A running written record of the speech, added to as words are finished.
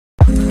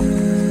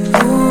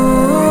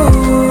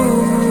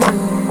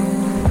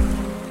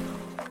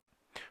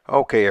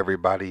Okay,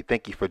 everybody,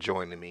 thank you for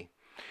joining me.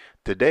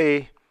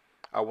 Today,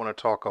 I want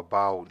to talk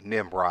about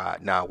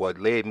Nimrod. Now, what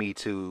led me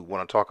to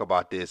want to talk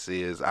about this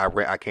is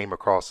I came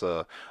across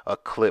a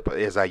clip,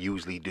 as I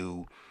usually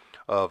do,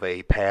 of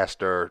a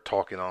pastor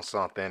talking on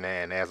something,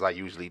 and as I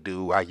usually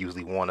do, I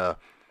usually want to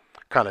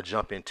kind of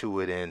jump into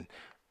it and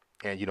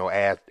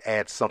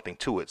add something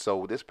to it.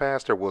 So this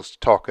pastor was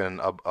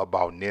talking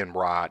about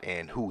Nimrod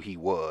and who he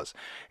was.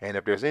 And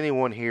if there's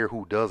anyone here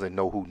who doesn't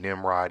know who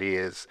Nimrod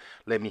is,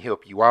 let me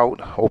help you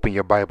out. Open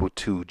your Bible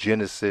to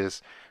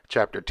Genesis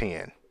chapter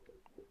 10.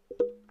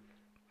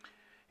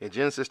 In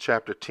Genesis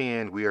chapter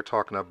 10, we are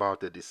talking about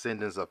the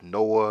descendants of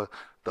Noah.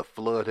 The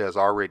flood has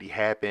already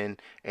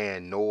happened,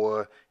 and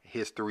Noah,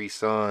 his three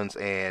sons,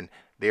 and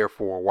their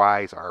four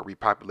wives are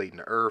repopulating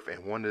the earth.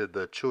 And one of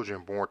the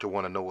children born to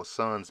one of Noah's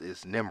sons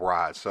is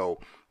Nimrod. So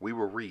we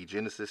will read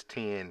Genesis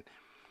 10,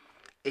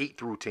 8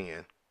 through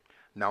 10.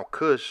 Now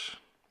Cush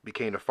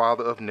became the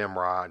father of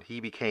Nimrod. He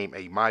became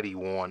a mighty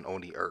one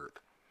on the earth.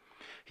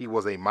 He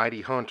was a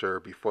mighty hunter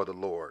before the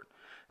Lord.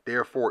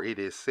 Therefore it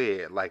is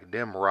said, like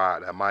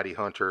Nimrod, a mighty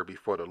hunter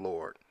before the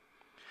Lord.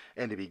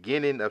 And the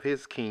beginning of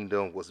his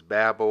kingdom was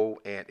Babel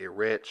and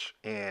Erech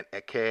and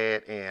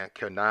Akkad and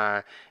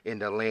Calneh in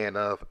the land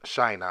of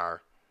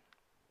Shinar.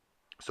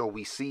 So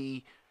we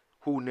see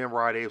who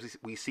Nimrod is.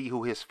 We see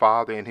who his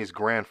father and his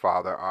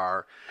grandfather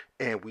are,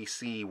 and we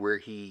see where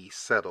he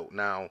settled.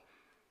 Now,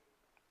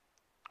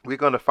 we're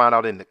going to find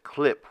out in the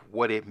clip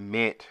what it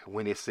meant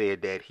when it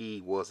said that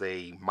he was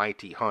a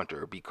mighty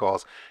hunter,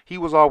 because he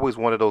was always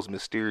one of those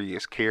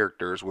mysterious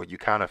characters where you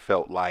kind of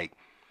felt like,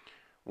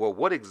 well,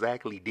 what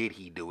exactly did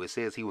he do? It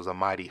says he was a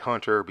mighty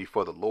hunter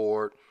before the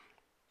Lord,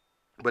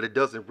 but it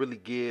doesn't really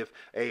give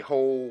a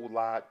whole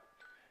lot.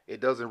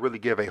 It doesn't really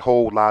give a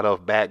whole lot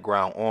of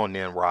background on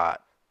Nimrod.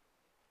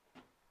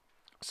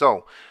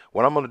 So,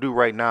 what I'm going to do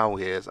right now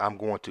is I'm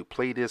going to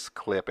play this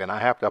clip, and I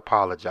have to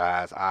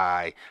apologize.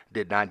 I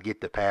did not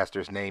get the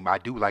pastor's name. I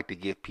do like to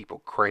give people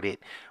credit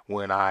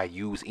when I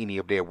use any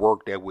of their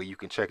work. That way you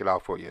can check it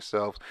out for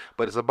yourselves.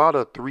 But it's about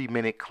a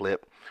 3-minute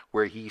clip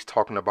where he's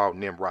talking about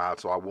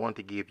Nimrod. So I wanted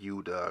to give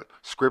you the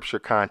scripture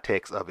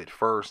context of it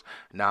first.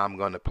 Now I'm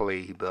going to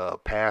play the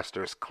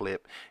pastor's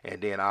clip,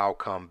 and then I'll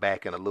come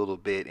back in a little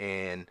bit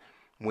and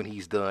when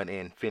he's done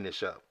and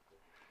finish up.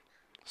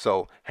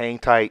 So hang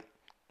tight.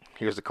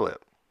 Here's the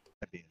clip.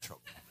 Be in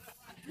trouble.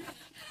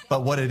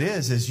 But what it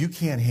is you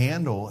can't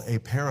handle a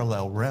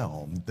parallel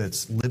realm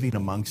that's living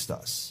amongst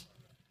us.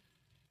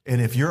 And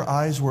if your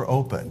eyes were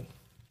open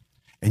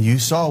and you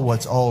saw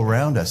what's all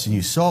around us and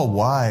you saw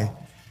why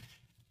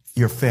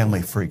your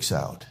family freaks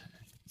out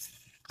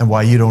and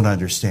why you don't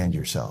understand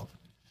yourself,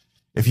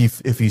 if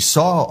you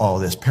saw all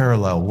this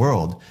parallel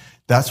world,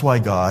 that's why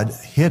God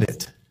hid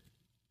it.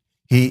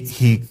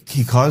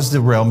 He caused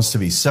the realms to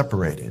be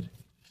separated,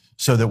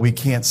 so that we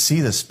can't see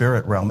the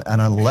spirit realm,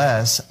 and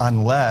unless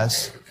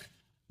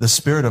the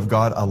Spirit of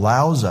God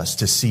allows us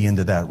to see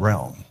into that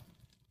realm.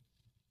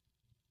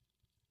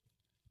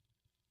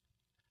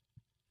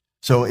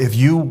 So if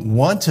you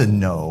want to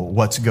know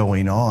what's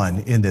going on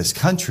in this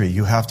country,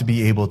 you have to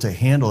be able to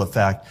handle the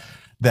fact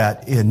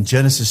that in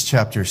Genesis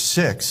chapter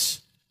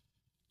 6,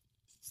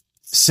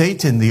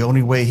 Satan, the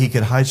only way he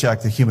could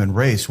hijack the human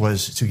race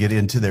was to get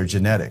into their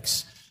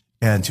genetics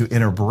and to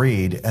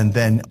interbreed and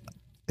then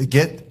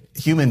get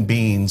human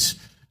beings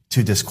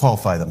to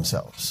disqualify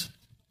themselves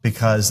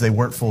because they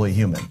weren't fully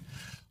human.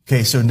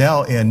 Okay, so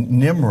now in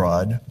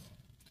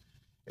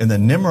the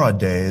Nimrod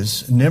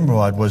days,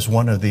 Nimrod was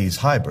one of these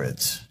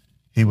hybrids.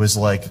 He was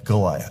like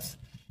Goliath.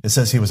 It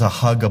says he was a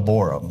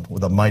Hagaborim,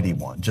 with a mighty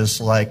one, just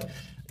like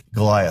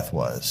Goliath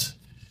was.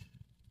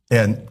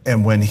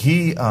 And when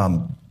he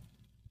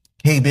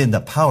came into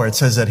power, it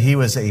says that he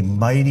was a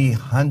mighty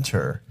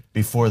hunter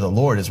before the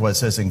Lord, is what it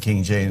says in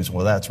King James.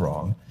 Well, that's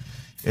wrong.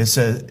 It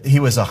says he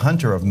was a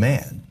hunter of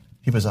man.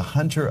 He was a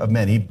hunter of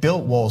men. He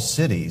built walled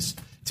cities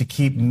to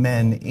keep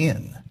men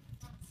in.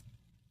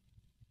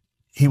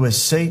 He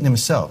was Satan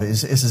himself.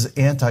 This is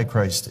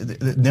Antichrist.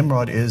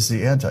 Nimrod is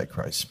the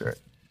Antichrist spirit.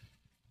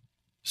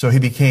 So he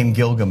became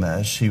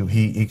Gilgamesh.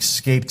 He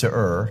escaped to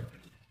Ur.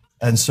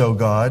 And so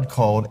God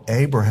called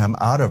Abraham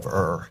out of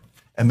Ur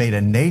and made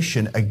a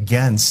nation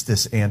against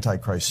this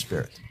Antichrist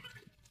spirit.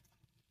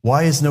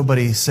 Why is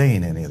nobody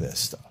saying any of this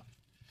stuff?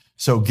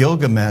 So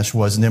Gilgamesh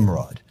was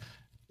Nimrod.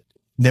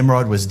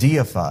 Nimrod was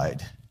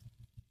deified.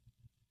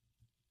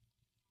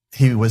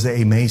 He was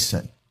a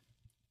mason.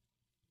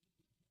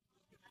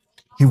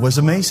 He was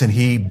a mason.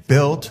 He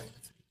built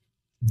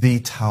the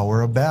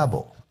Tower of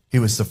Babel. He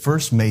was the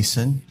first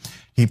mason.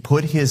 He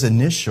put his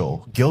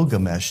initial,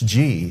 Gilgamesh,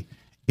 G,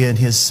 in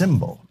his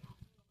symbol.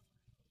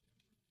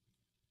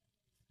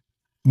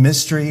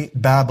 Mystery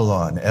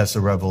Babylon, as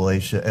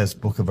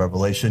Book of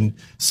Revelation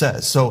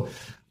says. So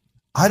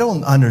I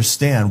don't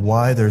understand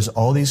why there's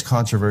all these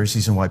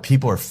controversies and why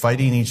people are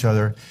fighting each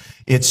other.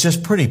 It's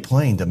just pretty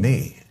plain to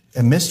me.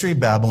 And Mystery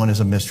Babylon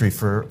is a mystery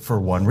for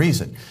one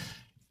reason.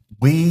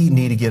 We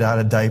need to get out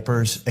of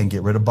diapers and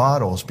get rid of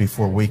bottles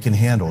before we can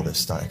handle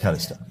this kind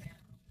of stuff.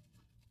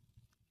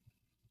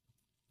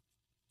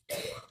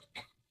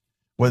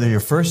 Whether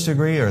you're first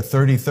degree or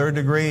 33rd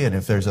degree, and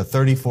if there's a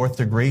 34th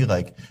degree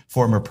like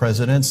former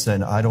presidents,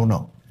 then I don't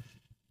know.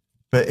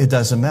 But it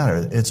doesn't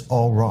matter. It's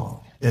all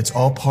wrong. It's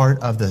all part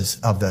of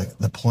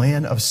the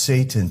plan of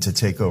Satan to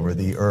take over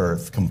the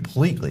earth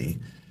completely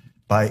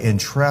by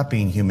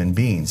entrapping human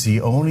beings.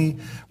 The only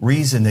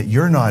reason that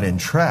you're not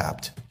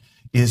entrapped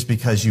is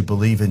because you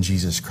believe in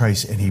Jesus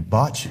Christ and he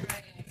bought you.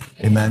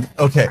 Amen.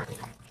 Okay.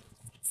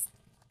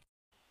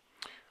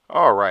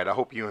 All right. I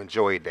hope you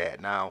enjoyed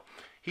that. Now,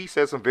 he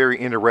said some very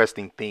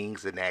interesting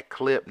things in that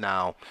clip.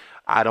 Now,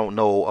 I don't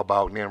know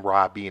about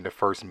Nimrod being the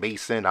first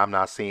Mason. I'm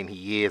not saying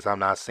he is. I'm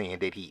not saying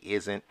that he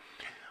isn't.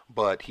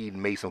 But he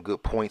made some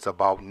good points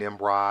about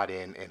Nimrod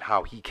and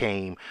how he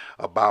came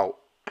about.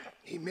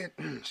 He meant,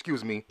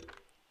 excuse me.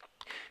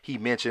 He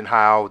mentioned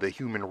how the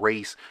human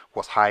race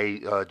was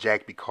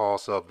hijacked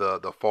because of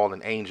the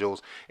fallen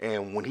angels.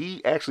 And when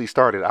he actually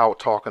started out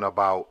talking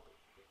about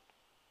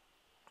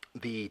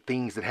the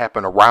things that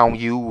happen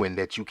around you and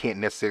that you can't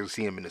necessarily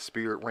see them in the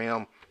spirit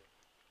realm,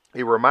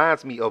 it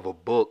reminds me of a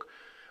book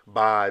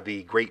by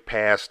the great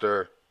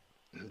pastor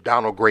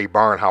Donald Gray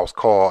Barnhouse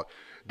called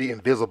The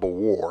Invisible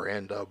War.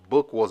 And the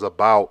book was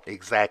about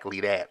exactly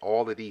that.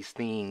 All of these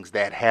things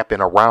that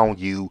happen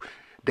around you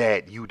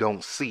that you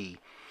don't see,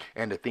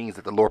 and the things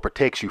that the Lord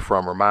protects you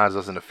from. Reminds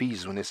us in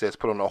Ephesians when it says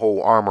put on the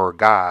whole armor of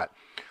God.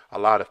 A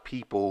lot of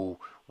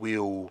people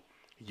will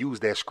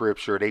use that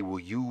scripture. They will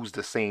use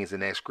the sayings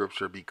in that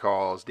scripture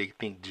because they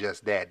think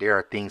just that. There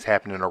are things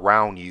happening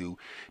around you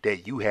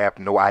that you have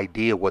no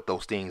idea what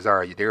those things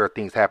are. There are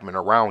things happening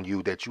around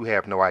you that you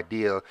have no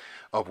idea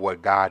of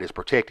what God is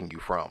protecting you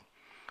from.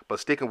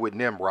 But sticking with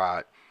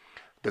Nimrod,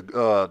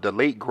 the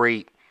late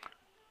great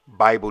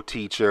Bible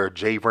teacher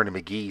J. Vernon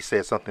McGee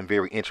said something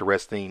very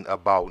interesting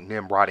about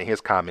Nimrod in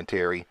his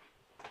commentary.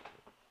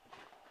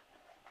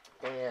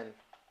 And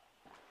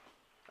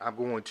I'm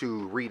going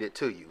to read it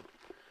to you.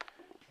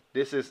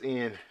 This is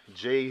in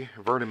J.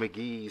 Vernon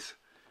McGee's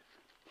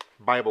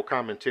Bible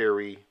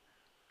Commentary,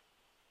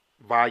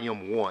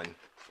 Volume 1.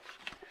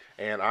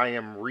 And I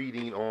am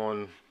reading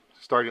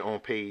starting on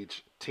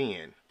page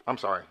 10. I'm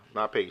sorry,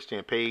 not page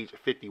 10, page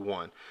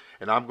 51.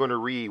 And I'm going to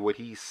read what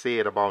he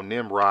said about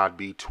Nimrod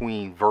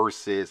between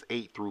verses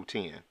 8 through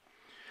 10.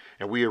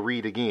 And we'll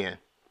read again.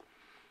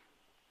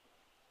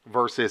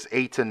 Verses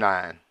 8 to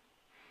 9.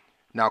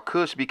 Now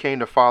Cush became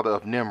the father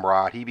of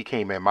Nimrod. He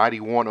became a mighty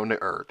one on the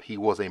earth. He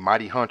was a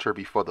mighty hunter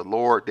before the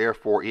Lord.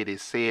 Therefore it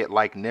is said,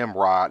 like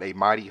Nimrod, a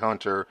mighty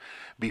hunter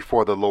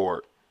before the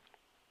Lord.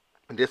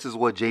 And this is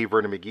what J.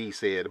 Vernon McGee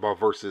said about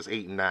verses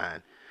 8 and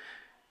 9.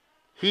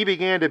 He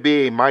began to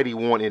be a mighty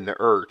one in the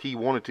earth. He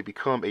wanted to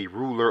become a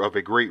ruler of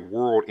a great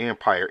world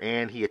empire,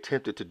 and he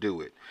attempted to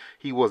do it.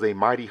 He was a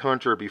mighty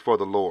hunter before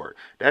the Lord.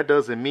 That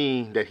doesn't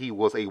mean that he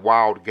was a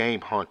wild game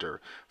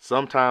hunter.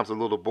 Sometimes a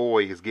little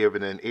boy is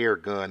given an air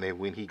gun, and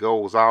when he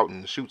goes out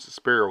and shoots a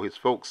sparrow, his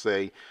folks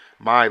say,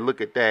 "My,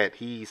 look at that.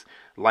 He's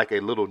like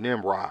a little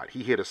Nimrod.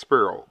 He hit a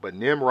sparrow." But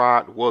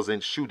Nimrod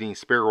wasn't shooting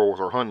sparrows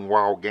or hunting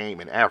wild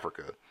game in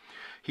Africa.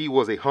 He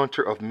was a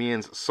hunter of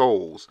men's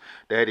souls.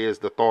 That is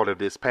the thought of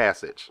this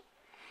passage.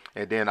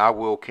 And then I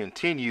will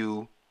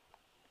continue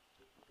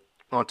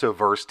onto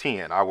verse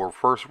 10. I will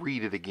first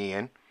read it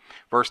again.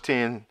 Verse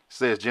 10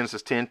 says,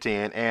 Genesis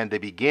 10:10, and the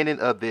beginning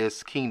of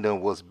this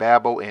kingdom was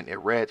Babel and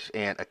Erech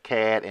and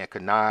Akkad and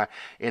Canaan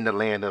in the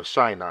land of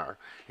Shinar.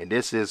 And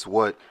this is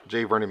what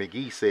J. Vernon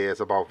McGee says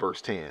about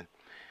verse 10.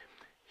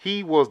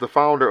 He was the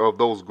founder of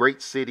those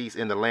great cities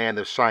in the land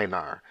of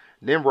Shinar.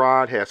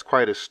 Nimrod has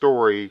quite a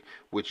story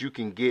which you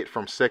can get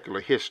from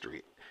secular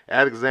history.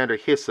 Alexander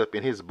Hyssop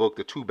in his book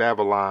The Two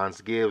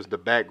Babylons gives the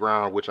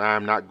background, which I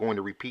am not going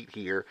to repeat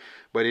here,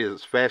 but it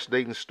is a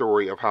fascinating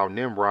story of how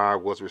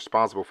Nimrod was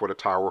responsible for the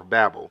Tower of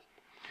Babel.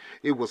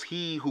 It was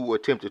he who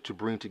attempted to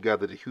bring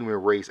together the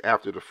human race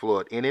after the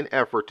flood in an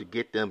effort to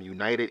get them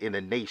united in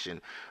a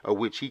nation of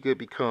which he could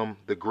become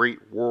the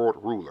great world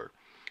ruler.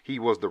 He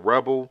was the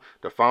rebel,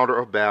 the founder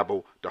of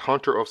Babel, the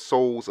hunter of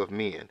souls of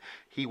men.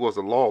 He was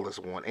a lawless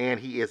one, and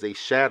he is a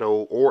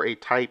shadow or a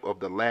type of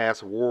the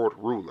last world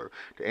ruler,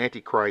 the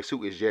Antichrist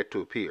who is yet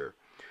to appear.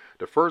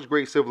 The first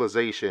great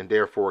civilization,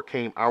 therefore,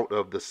 came out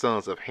of the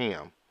sons of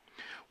Ham.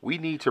 We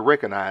need to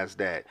recognize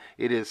that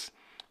it is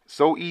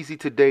so easy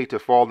today to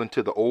fall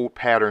into the old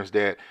patterns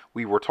that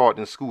we were taught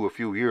in school a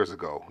few years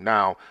ago.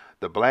 Now,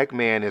 the black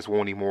man is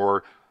wanting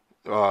more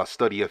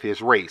study of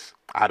his race.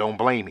 I don't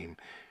blame him.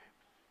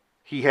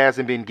 He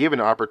hasn't been given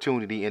an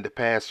opportunity in the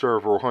past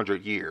several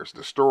hundred years.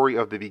 The story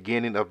of the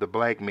beginning of the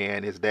black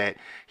man is that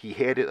he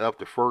headed up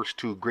the first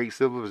two great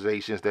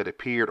civilizations that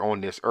appeared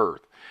on this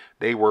earth.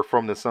 They were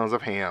from the sons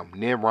of Ham.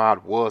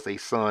 Nimrod was a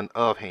son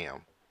of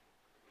Ham.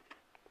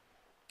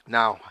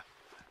 Now,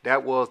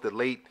 that was the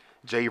late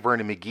J.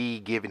 Vernon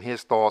McGee giving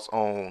his thoughts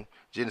on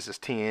Genesis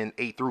 10,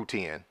 8 through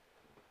 10.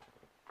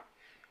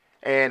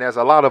 And as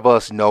a lot of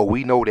us know,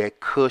 we know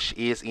that Cush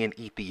is in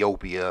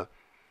Ethiopia.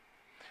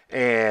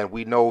 And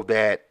we know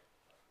that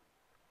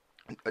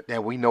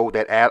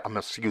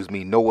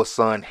Noah's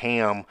son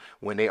Ham,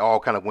 when they all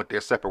kind of went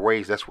their separate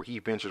ways, that's where he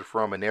ventured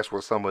from, and that's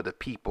where some of the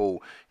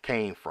people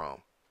came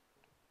from.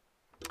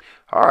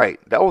 All right,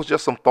 that was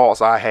just some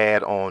thoughts I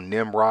had on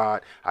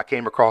Nimrod. I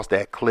came across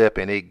that clip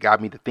and it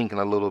got me to thinking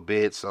a little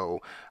bit.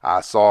 So I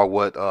saw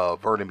what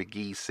Vernon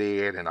McGee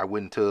said, and I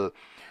went into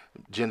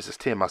Genesis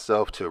 10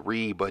 myself to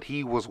read. But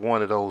he was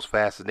one of those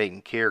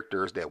fascinating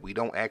characters that we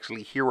don't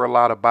actually hear a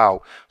lot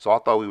about. So I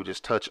thought we would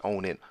just touch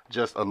on it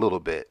just a little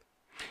bit.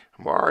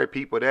 All right,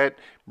 people, that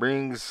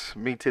brings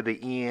me to the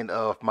end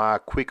of my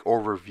quick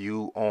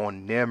overview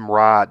on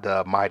Nimrod,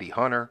 the Mighty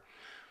Hunter.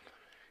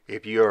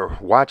 If you're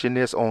watching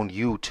this on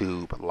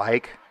YouTube,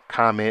 like,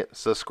 comment,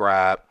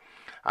 subscribe.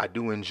 I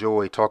do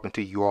enjoy talking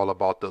to you all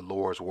about the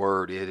Lord's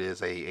Word. It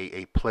is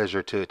a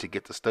pleasure to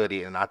get to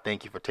study, and I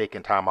thank you for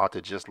taking time out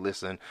to just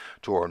listen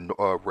to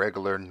a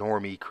regular,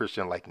 normie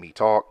Christian like me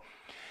talk.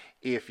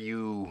 If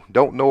you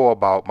don't know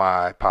about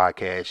my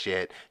podcast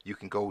yet, you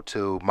can go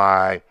to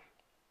my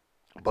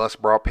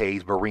Buzzsprout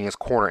page, Bereans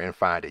Corner, and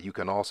find it. You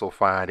can also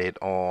find it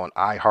on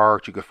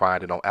iHeart. You can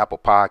find it on Apple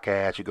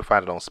Podcasts. You can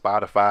find it on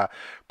Spotify.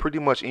 Pretty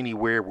much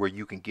anywhere where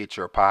you can get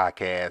your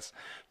podcasts,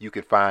 you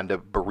can find the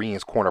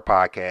Bereans Corner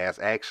podcast.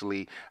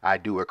 Actually, I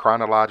do a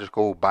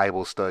chronological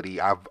Bible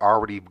study. I've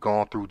already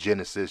gone through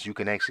Genesis. You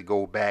can actually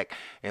go back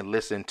and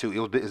listen to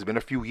it. It's been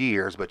a few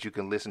years, but you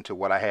can listen to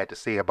what I had to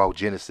say about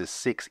Genesis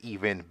 6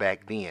 even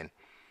back then.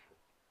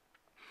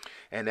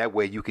 And that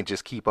way you can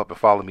just keep up and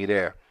follow me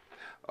there.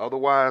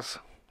 Otherwise,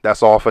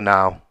 that's all for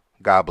now.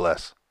 God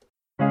bless.